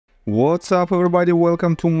What's up everybody,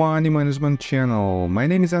 welcome to Money Management channel. My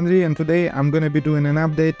name is Andrei and today I'm gonna be doing an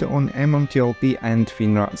update on MMTLP and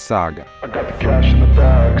FINRA saga. I got the cash in the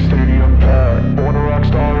bag, stadium packed, born a rock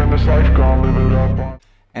star in this life, gonna live it up.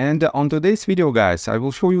 And on today's video guys, I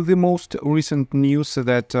will show you the most recent news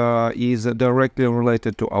that is directly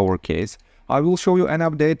related to our case. I will show you an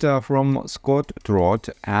update from Scott Trott,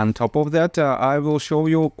 and on top of that I will show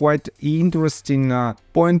you quite interesting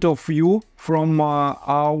point of view from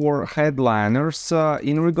our headliners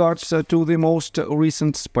in regards to the most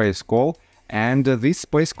recent space call, and this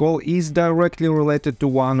space call is directly related to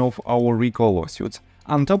one of our RICO lawsuits.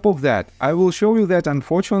 On top of that, I will show you that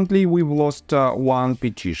unfortunately we've lost one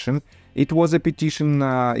petition. It was a petition,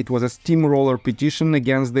 it was a steamroller petition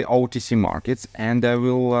against the OTC markets, and I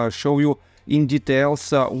will show you in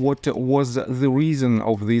details what was the reason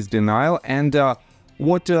of this denial and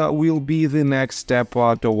what will be the next step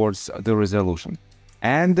towards the resolution.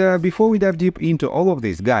 And before we dive deep into all of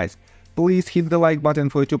this, guys, please hit the like button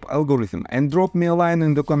for YouTube algorithm and drop me a line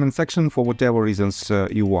in the comment section for whatever reasons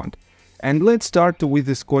you want. And let's start with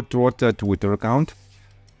the Scott Trott Twitter account.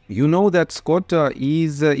 You know that Scott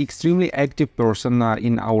is an extremely active person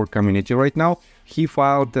in our community right now. He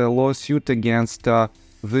filed a lawsuit against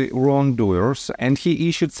the wrongdoers, and he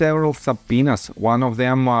issued several subpoenas. One of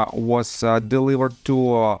them was delivered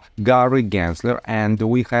to Gary Gensler, and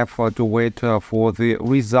we have to wait for the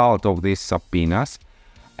result of these subpoenas.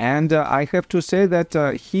 And I have to say that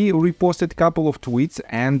he reposted a couple of tweets,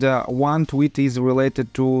 and one tweet is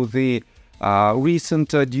related to the recent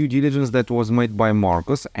due diligence that was made by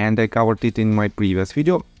Marcus, and I covered it in my previous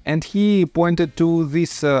video. And he pointed to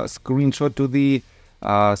this screenshot, to the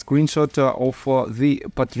screenshot of the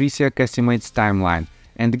Patricia Casimate's timeline.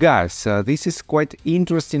 And guys, this is quite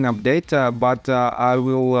interesting update, but I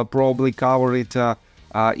will probably cover it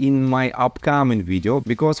in my upcoming video,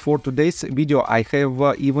 because for today's video I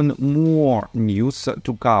have even more news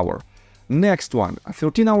to cover. Next one,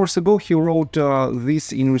 13 hours ago he wrote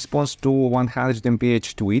this in response to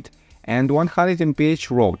 100mph tweet, and 100mph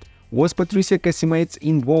wrote: was Patricia Casimate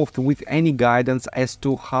involved with any guidance as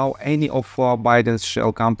to how any of Biden's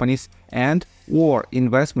shell companies and or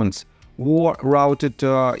investments were routed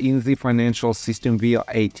in the financial system via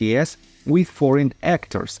ATS with foreign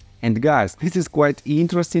actors? And guys, this is quite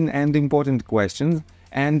interesting and important question,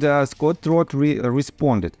 and Scott Trott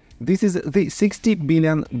responded. This is the $60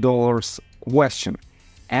 billion question.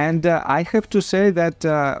 And I have to say that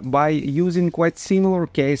by using quite similar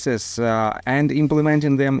cases and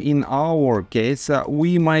implementing them in our case,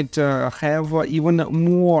 we might have even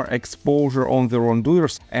more exposure on the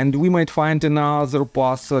wrongdoers, and we might find another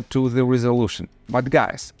path to the resolution. But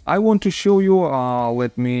guys, I want to show you,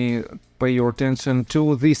 let me pay your attention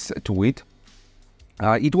to this tweet.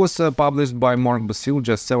 It was published by Mark Basil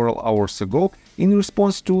just several hours ago in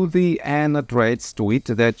response to the Anna Trades tweet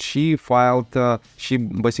that she filed, she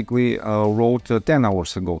basically wrote 10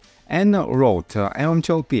 hours ago. Anna wrote,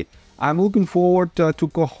 MMTLP, I'm looking forward to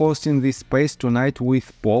co-hosting this space tonight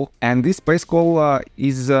with Paul, and this space call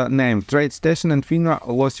is named Trade Station and FINRA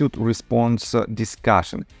Lawsuit Response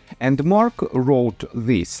Discussion. And Mark wrote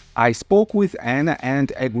this: I spoke with Anna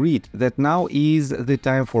and agreed that now is the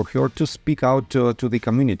time for her to speak out to the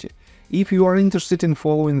community. If you are interested in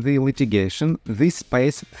following the litigation, this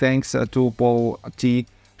space, thanks to Paul T.,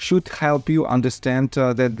 should help you understand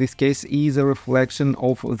that this case is a reflection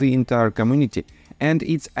of the entire community and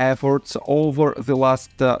its efforts over the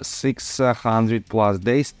last 600 plus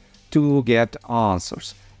days to get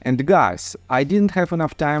answers. And guys, I didn't have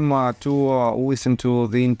enough time to listen to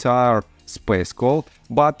the entire space call,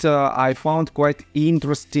 but I found quite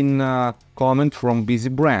interesting comment from Busy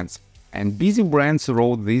Brands. And Busy Brands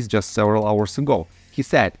wrote this just several hours ago. He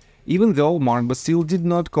said, even though Mark Basil did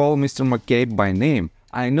not call Mr. McCabe by name,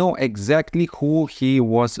 I know exactly who he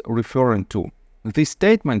was referring to. The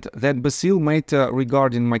statement that Basil made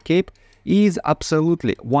regarding McCabe is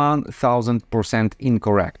absolutely 1000%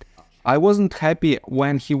 incorrect. I wasn't happy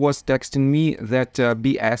when he was texting me that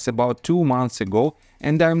BS about 2 months ago,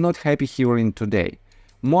 and I'm not happy hearing today.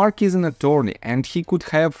 Mark is an attorney, and he could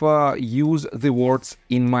have used the words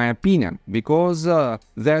 "in my opinion", because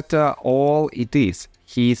that's all it is,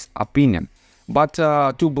 his opinion. But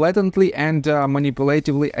to blatantly and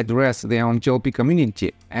manipulatively address the MMTLP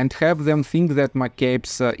community and have them think that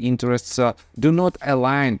McCabe's interests do not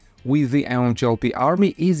align with the MMTLP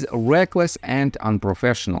army is reckless and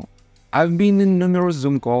unprofessional. I've been in numerous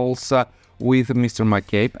Zoom calls with Mr.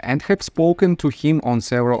 McCabe and have spoken to him on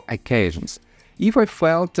several occasions. If I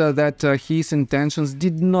felt that his intentions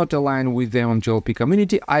did not align with the MMTLP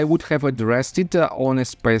community, I would have addressed it on a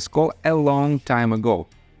space call a long time ago.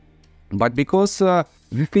 But because the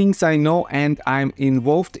things I know and I'm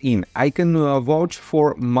involved in, I can vouch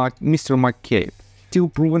for Mr. McCabe, till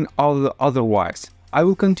proven otherwise. I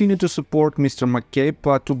will continue to support Mr.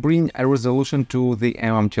 McCabe to bring a resolution to the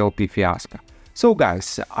MMTLP fiasco. So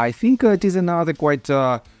guys, I think it is another quite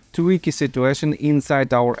tricky situation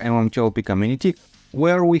inside our MMTLP community,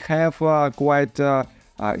 where we have quite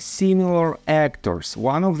similar actors.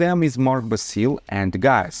 One of them is Mark Basile, and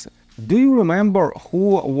guys, do you remember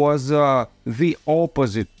who was the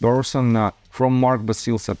opposite person from Mark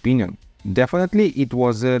Basile's opinion? Definitely it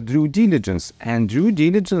was Due Diligence, and Due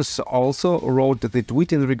Diligence also wrote the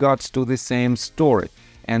tweet in regards to the same story.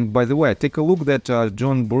 And by the way, take a look that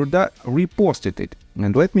John Burda reposted it,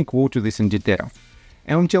 and let me quote you this in detail.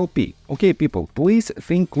 MMTLP, okay people, please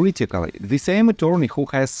think critically. The same attorney who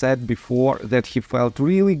has said before that he felt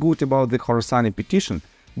really good about the Khorassani petition,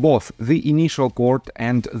 both the initial court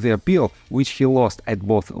and the appeal, which he lost at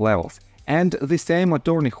both levels. And the same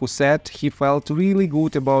attorney who said he felt really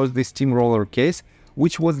good about the steamroller case,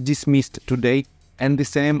 which was dismissed today, and the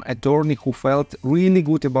same attorney who felt really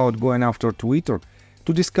good about going after Twitter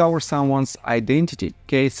to discover someone's identity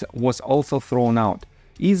case was also thrown out,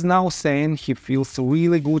 is now saying he feels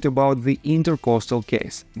really good about the intercoastal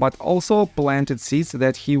case, but also planted seeds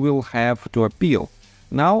that he will have to appeal.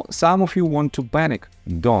 Now some of you want to panic.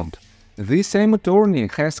 Don't. This same attorney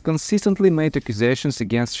has consistently made accusations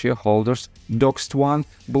against shareholders, doxed one,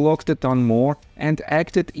 blocked a ton more, and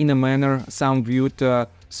acted in a manner some viewed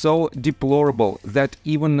so deplorable that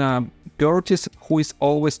even Curtis, who is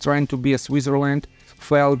always trying to be a Switzerland,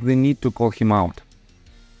 felt the need to call him out.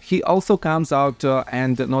 He also comes out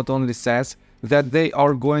and not only says that they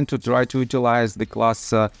are going to try to utilize the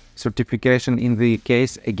class certification in the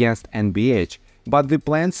case against NBH, but the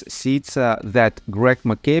plans sees that Greg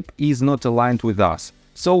McCabe is not aligned with us.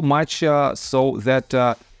 So much so that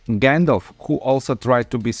Gandalf, who also tried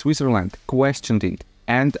to be Switzerland, questioned it.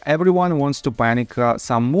 And everyone wants to panic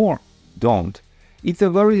some more. Don't. It's a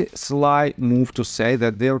very sly move to say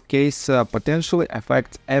that their case potentially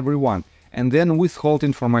affects everyone, and then withhold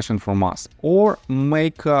information from us, or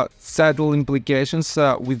make subtle implications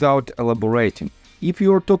without elaborating. If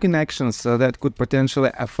you are talking actions that could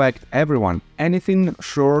potentially affect everyone, anything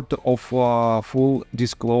short of full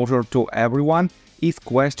disclosure to everyone is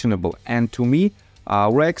questionable, and to me,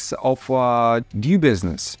 reeks of due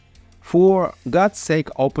business. For God's sake,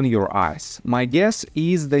 open your eyes. My guess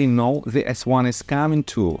is they know the S1 is coming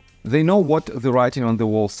too. They know what the writing on the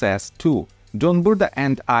wall says too. John Burda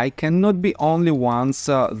and I cannot be only ones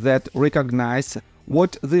that recognize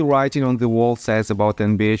what the writing on the wall says about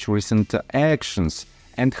NBH recent actions,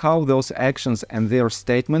 and how those actions and their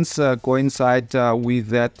statements coincide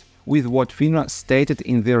with what FINRA stated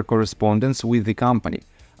in their correspondence with the company.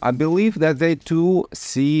 I believe that they too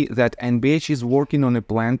see that NBH is working on a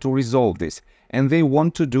plan to resolve this, and they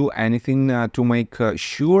want to do anything to make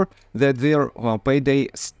sure that their payday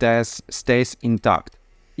stays intact.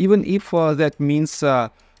 Even if that means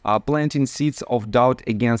planting seeds of doubt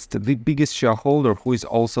against the biggest shareholder, who is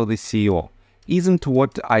also the CEO. Isn't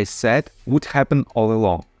what I said would happen all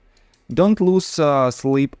along. Don't lose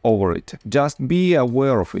sleep over it, just be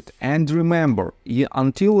aware of it, and remember,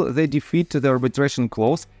 until they defeat the arbitration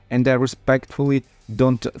clause, and I respectfully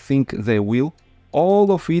don't think they will,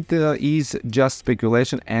 all of it is just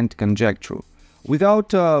speculation and conjecture. Without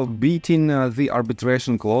beating the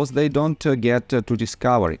arbitration clause, they don't get to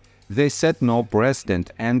discovery. They set no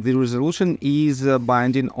precedent, and the resolution is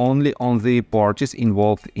binding only on the parties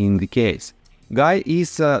involved in the case. Guy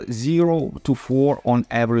is 0 to 4 on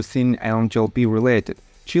everything MMTLP related.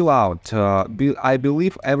 Chill out, I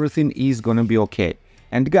believe everything is gonna be okay.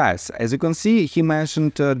 And guys, as you can see, he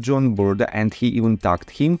mentioned John Burda, and he even tagged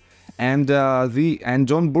him, and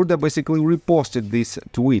John Burda basically reposted this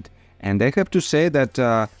tweet. And I have to say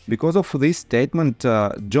that because of this statement,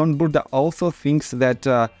 John Burda also thinks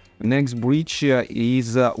that Next Bridge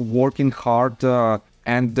is working hard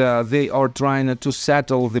and they are trying to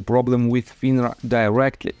settle the problem with FINRA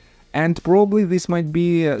directly. And probably this might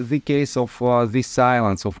be the case of the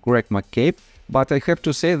silence of Greg McCabe, but I have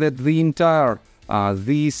to say that the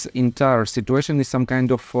this entire situation is some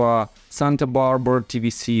kind of Santa Barbara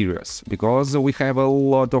TV series, because we have a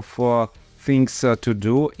lot of things to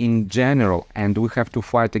do in general, and we have to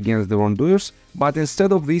fight against the wrongdoers, but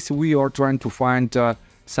instead of this we are trying to find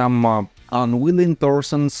some unwilling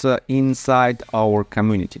persons inside our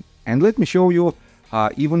community. And let me show you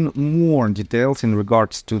even more details in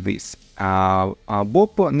regards to this.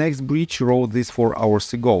 Bob Next Bridge wrote this 4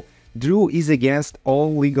 hours ago. Drew is against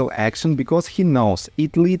all legal action because he knows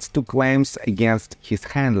it leads to claims against his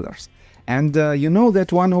handlers. And you know that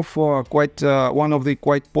one of the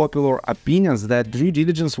quite popular opinions that due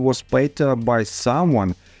diligence was paid by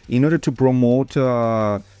someone in order to promote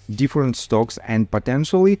different stocks, and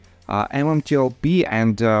potentially MMTLP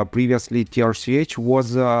and previously TRCH was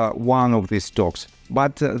one of these stocks.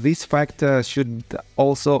 But this fact should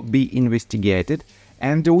also be investigated,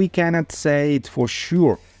 and we cannot say it for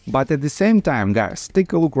sure. But at the same time, guys,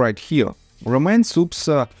 take a look right here. Roman Soups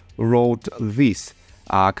wrote this.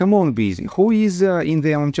 Come on, Busy, who is in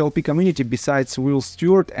the MMTLP community besides Will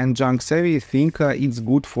Stewart and Junk Savvy think it's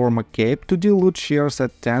good for McCabe to dilute shares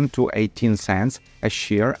at 10 to 18 cents a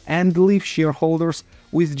share and leave shareholders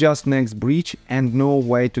with just next breach and no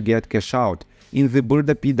way to get cash out in the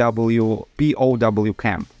Burda POW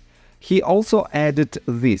camp? He also added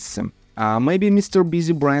this. Maybe Mr.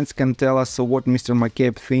 Busy Brands can tell us what Mr.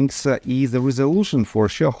 McCabe thinks is the resolution for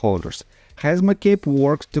shareholders. Has McCabe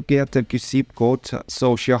worked to get a QSIP code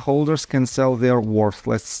so shareholders can sell their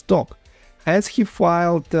worthless stock? Has he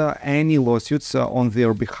filed any lawsuits on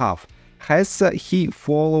their behalf? Has he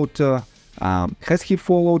followed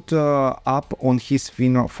up on his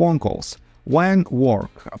phone calls? When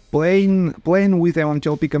work, playing with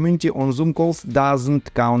MMTLP community on Zoom calls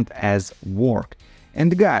doesn't count as work.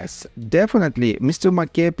 And guys, definitely Mr.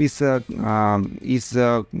 McCabe is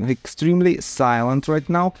extremely silent right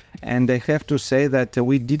now, and I have to say that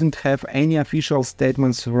we didn't have any official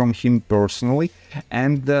statements from him personally,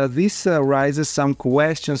 and this raises some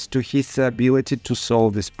questions to his ability to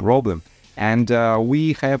solve this problem. And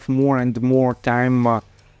we have more and more time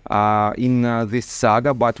in this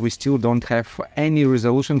saga, but we still don't have any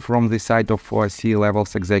resolution from the side of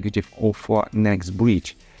C-levels executive of next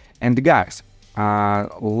breach. And guys,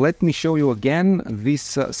 let me show you again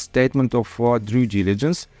this statement of due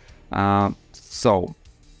diligence. So,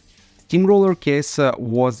 Steamroller case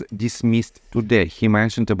was dismissed today. He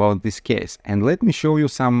mentioned about this case, and let me show you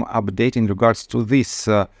some update in regards to this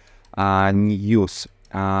news.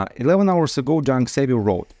 11 hours ago, Junk Savvy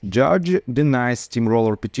wrote, Judge denies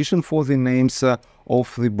Steamroller petition for the names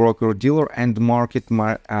of the broker, dealer and market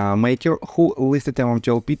maker who listed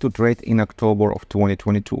MMTLP to trade in October of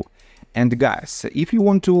 2022. And guys, if you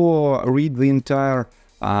want to read the entire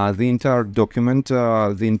document,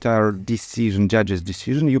 the entire decision, judge's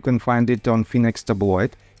decision, you can find it on Phoenix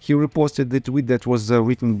Tabloid. He reposted the tweet that was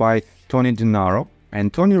written by Tony Denaro,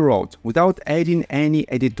 and Tony wrote, without adding any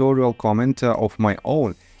editorial comment of my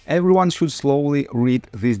own, everyone should slowly read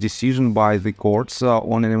this decision by the courts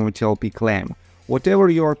on an MMTLP claim. Whatever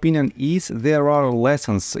your opinion is, there are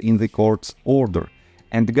lessons in the court's order.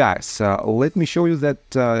 And guys, let me show you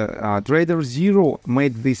that Trader Zero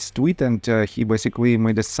made this tweet, and he basically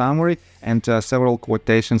made a summary and several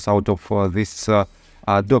quotations out of this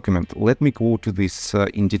document. Let me quote this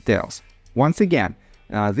in details. Once again,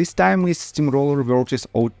 this time is Steamroller versus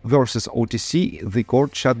OTC. The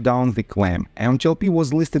court shut down the claim. MMTLP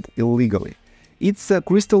was listed illegally. It's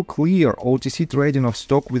crystal clear OTC trading of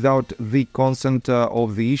stock without the consent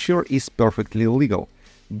of the issuer is perfectly legal.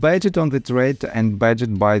 Budget on the trade and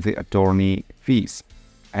budget by the attorney fees.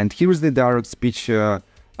 And here is the direct speech,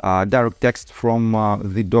 direct text from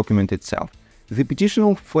the document itself. The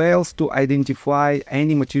petitioner fails to identify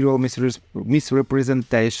any material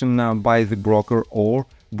misrepresentation by the broker or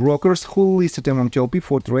brokers who listed MMTLP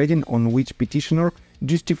for trading on which petitioner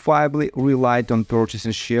justifiably relied on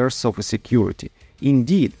purchasing shares of a security.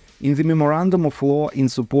 Indeed, in the memorandum of law in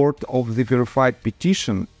support of the verified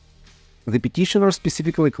petition, the petitioner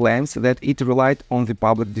specifically claims that it relied on the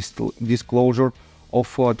public disclosure of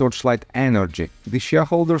Torchlight Energy, the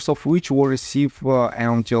shareholders of which will receive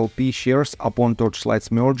MMTLP shares upon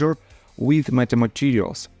Torchlight's merger with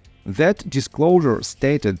Metamaterials. That disclosure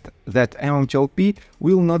stated that MMTLP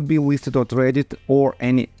will not be listed or traded or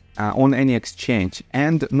on any exchange,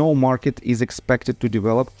 and no market is expected to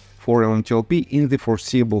develop for MMTLP in the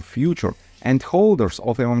foreseeable future, and holders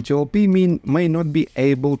of MMTLP may not be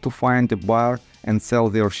able to find a buyer and sell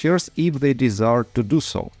their shares if they desire to do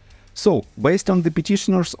so. So, based on the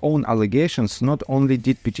petitioner's own allegations, not only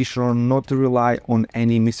did petitioner not rely on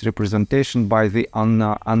any misrepresentation by the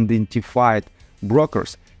unidentified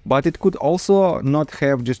brokers, but it could also not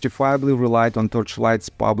have justifiably relied on Torchlight's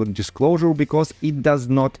public disclosure because it does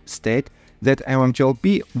not state that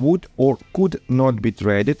MMTLP would or could not be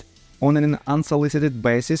traded on an unsolicited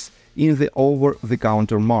basis in the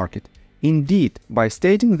over-the-counter market. Indeed, by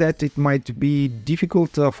stating that it might be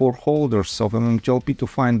difficult for holders of MMTLP to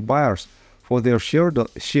find buyers for their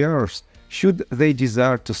shares should they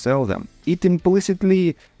desire to sell them, it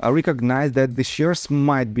implicitly recognized that the shares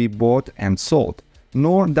might be bought and sold.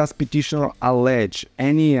 nor does petitioner allege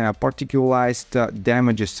any particularized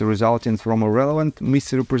damages resulting from a relevant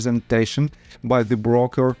misrepresentation by the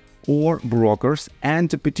broker or brokers and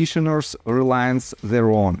the petitioner's reliance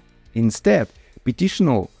thereon. Instead,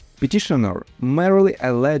 petitioner merely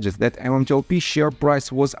alleges that MMTLP share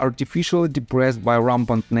price was artificially depressed by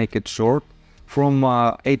rampant naked short from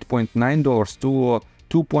 $8.9 to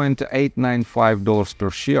 $2.895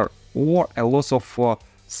 per share, or a loss of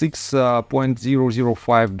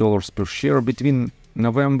 $6.005 per share between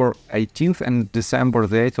November 18th and December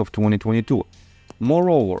 8th of 2022.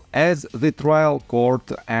 Moreover, as the trial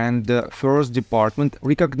court and first department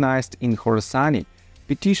recognized in Khorasani,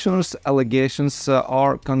 petitioner's allegations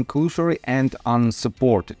are conclusory and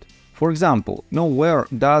unsupported. For example, nowhere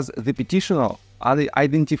does the petitioner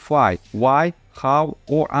identify why, how,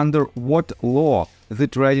 or under what law the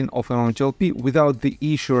trading of MMTLP without the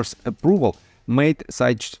issuer's approval made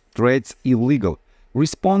such trades illegal.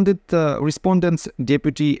 Respondent's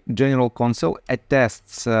Deputy General Counsel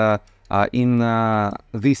attests in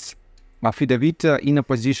this affidavit in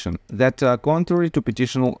opposition that contrary to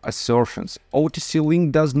petitioner assertions, OTC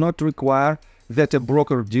Link does not require that a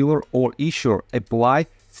broker, dealer, or issuer apply,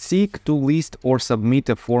 seek to list, or submit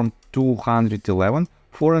a Form 211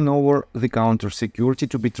 for an over-the-counter security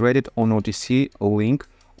to be traded on OTC Link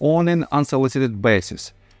on an unsolicited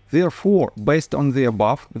basis. Therefore, based on the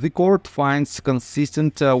above, the court finds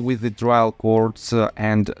consistent with the trial court's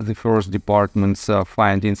and the first department's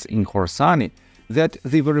findings in Khorasani that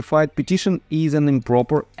the verified petition is an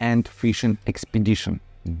improper and fishing expedition.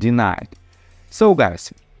 Denied. So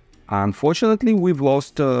guys, unfortunately we've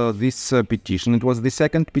lost this petition. It was the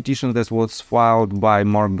second petition that was filed by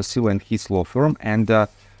Mark Basile and his law firm, and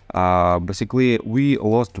basically we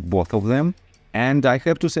lost both of them. And I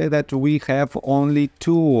have to say that we have only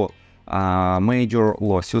two major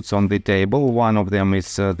lawsuits on the table. One of them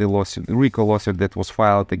is the RICO lawsuit that was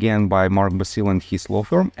filed again by Mark Basile and his law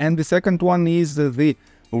firm, and the second one is the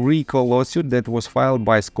RICO lawsuit that was filed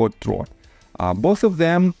by Scott Trott. Both of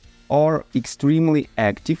them are extremely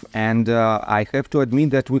active, and I have to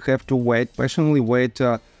admit that we have to patiently wait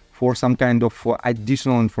for some kind of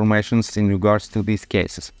additional information in regards to these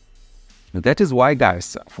cases. That is why,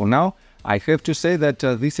 guys, for now, I have to say that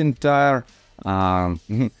this entire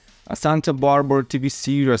Santa Barbara TV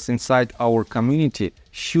series inside our community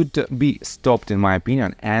should be stopped, in my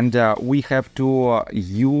opinion, and we have to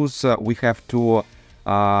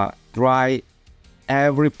try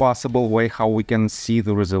every possible way how we can see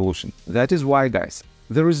the resolution. That is why, guys,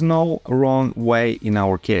 there is no wrong way in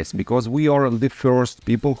our case, because we are the first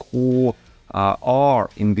people who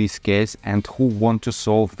are in this case and who want to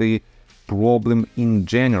solve the problem in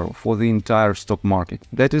general for the entire stock market.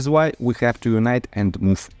 That is why we have to unite and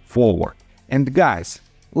move forward. And guys,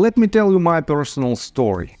 let me tell you my personal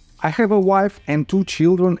story. I have a wife and two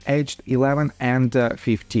children aged 11 and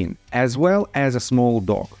 15, as well as a small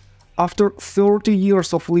dog. After 30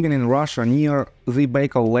 years of living in Russia near the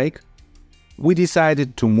Baikal Lake, we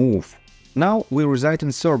decided to move. Now we reside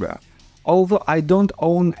in Serbia. Although I don't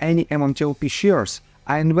own any MMTLP shares,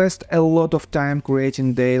 I invest a lot of time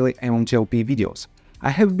creating daily MMTLP videos. I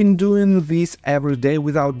have been doing this every day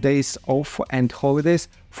without days off and holidays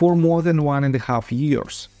for more than 1.5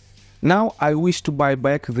 years. Now I wish to buy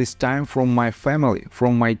back this time from my family,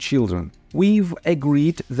 from my children. We've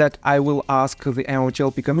agreed that I will ask the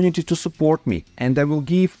MMTLP community to support me, and I will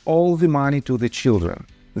give all the money to the children.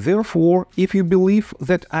 Therefore, if you believe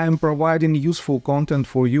that I am providing useful content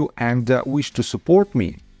for you and wish to support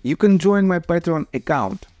me, you can join my Patreon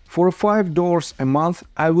account. For $5 a month,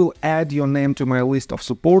 I will add your name to my list of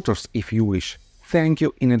supporters if you wish. Thank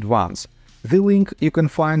you in advance. The link you can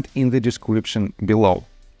find in the description below.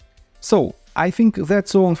 So, I think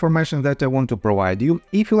that's all information that I want to provide you.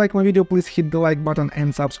 If you like my video, please hit the like button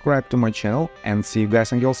and subscribe to my channel, and see you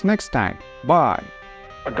guys and girls next time. Bye!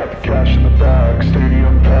 I got the cash in the bag,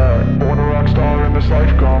 stadium packed. Born a rock star in this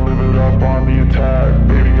life, gonna live it up on the attack.